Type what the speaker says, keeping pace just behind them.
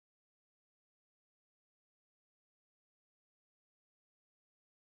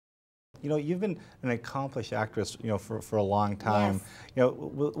You know, you've been an accomplished actress, you know, for a long time. Yes. You know,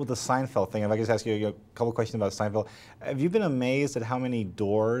 with the Seinfeld thing, if I could just ask you a couple questions about Seinfeld. Have you been amazed at how many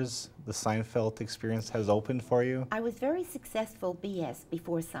doors the Seinfeld experience has opened for you? I was very successful BS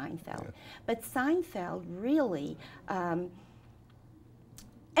before Seinfeld, Yeah. but Seinfeld really,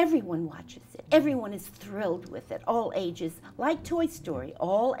 everyone watches it. Everyone is thrilled with it, all ages, like Toy Story,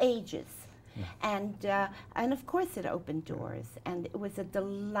 all ages. And of course it opened doors, and it was a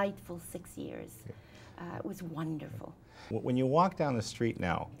delightful 6 years. It was wonderful. When you walk down the street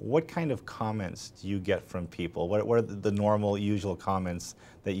now, what kind of comments do you get from people? What are the normal, usual comments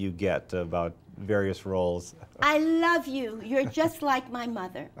that you get about various roles? I love you. You're just like my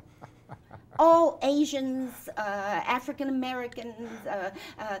mother. All Asians, African Americans,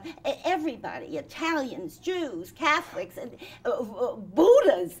 everybody, Italians, Jews, Catholics, and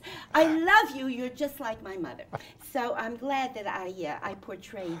Buddhas. I love you. You're just like my mother. So I'm glad that I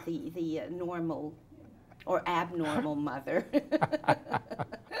portray the normal or abnormal mother.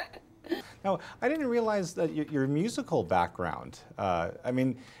 Now, I didn't realize that your musical background, I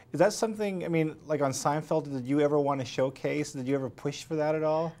mean, is that something, I mean, like on Seinfeld, did you ever want to showcase? Did you ever push for that at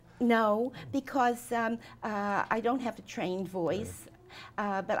all? No, because I don't have a trained voice,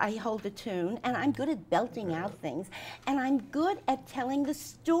 but I hold a tune, and I'm good at belting out things, and I'm good at telling the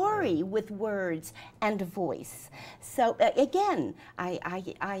story with words and a voice. So again, I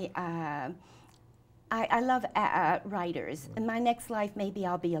love writers. In my next life, maybe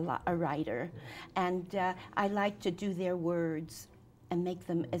I'll be a writer, and I like to do their words and make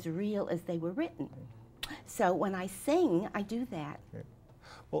them as real as they were written. So when I sing, I do that.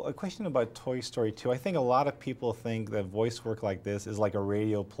 Well, a question about Toy Story 2. I think a lot of people think that voice work like this is like a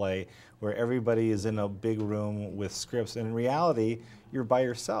radio play where everybody is in a big room with scripts. And in reality, you're by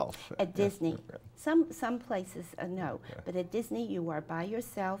yourself. At Disney. Some places, no. But at Disney, you are by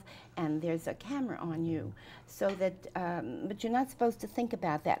yourself, and there's a camera on you. So that, but you're not supposed to think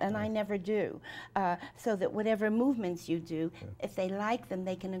about that, and I never do. So that whatever movements you do, if they like them,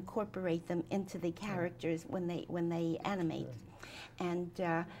 they can incorporate them into the characters when they animate. And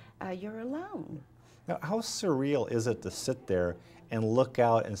you're alone. Now, how surreal is it to sit there and look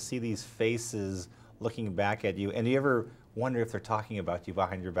out and see these faces looking back at you? And do you ever wonder if they're talking about you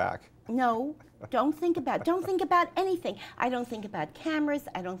behind your back? No, don't think about anything. I don't think about cameras.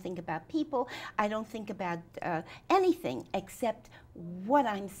 I don't think about people. I don't think about anything except what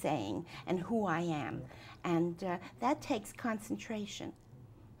I'm saying and who I am. And that takes concentration.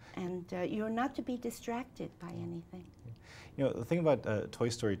 And you're not to be distracted by anything. You know, the thing about Toy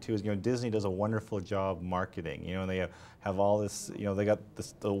Story 2 is, you know, Disney does a wonderful job marketing. You know, and they have all this, you know, they got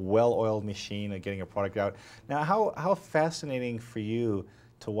the well-oiled machine of getting a product out. Now, how fascinating for you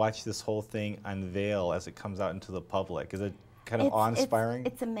to watch this whole thing unveil as it comes out into the public? Is it kind of awe-inspiring?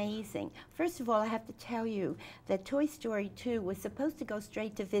 It's amazing. First of all, I have to tell you that Toy Story 2 was supposed to go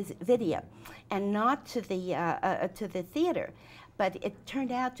straight to video and not to the theater. But it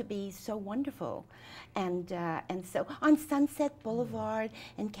turned out to be so wonderful. And so on Sunset Boulevard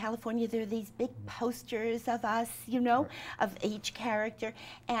in California, there are these big posters of us, you know, of each character.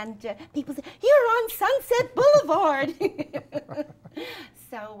 And people say, "You're on Sunset Boulevard."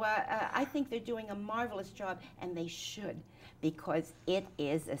 So I think they're doing a marvelous job, and they should, because it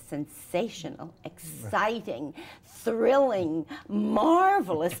is a sensational, exciting, thrilling,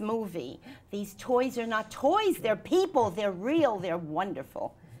 marvelous movie. These toys are not toys, they're people, they're real, they're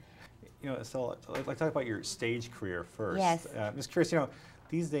wonderful. You know, Estelle, let's talk about your stage career first. Yes. I'm just curious, you know,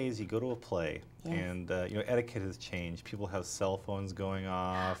 these days you go to a play, Yes. and you know, etiquette has changed. People have cell phones going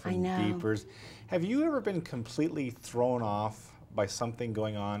off I and know. beepers. Have you ever been completely thrown off by something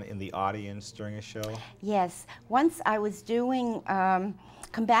going on in the audience during a show? Yes. Once I was doing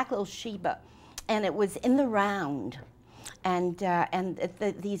Come Back Little Sheba, and it was in the round. And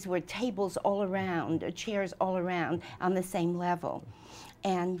these were tables all around, chairs all around on the same level.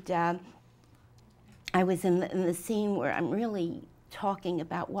 And I was in the scene where I'm really talking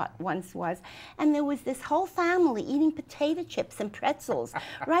about what once was, and there was this whole family eating potato chips and pretzels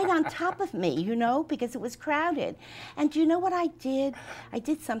right on top of me, you know, because it was crowded. And do you know what I did? I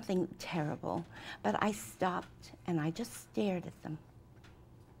did something terrible, but I stopped and I just stared at them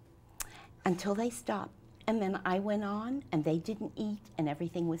until they stopped. And then I went on, and they didn't eat, and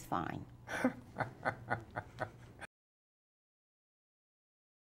everything was fine.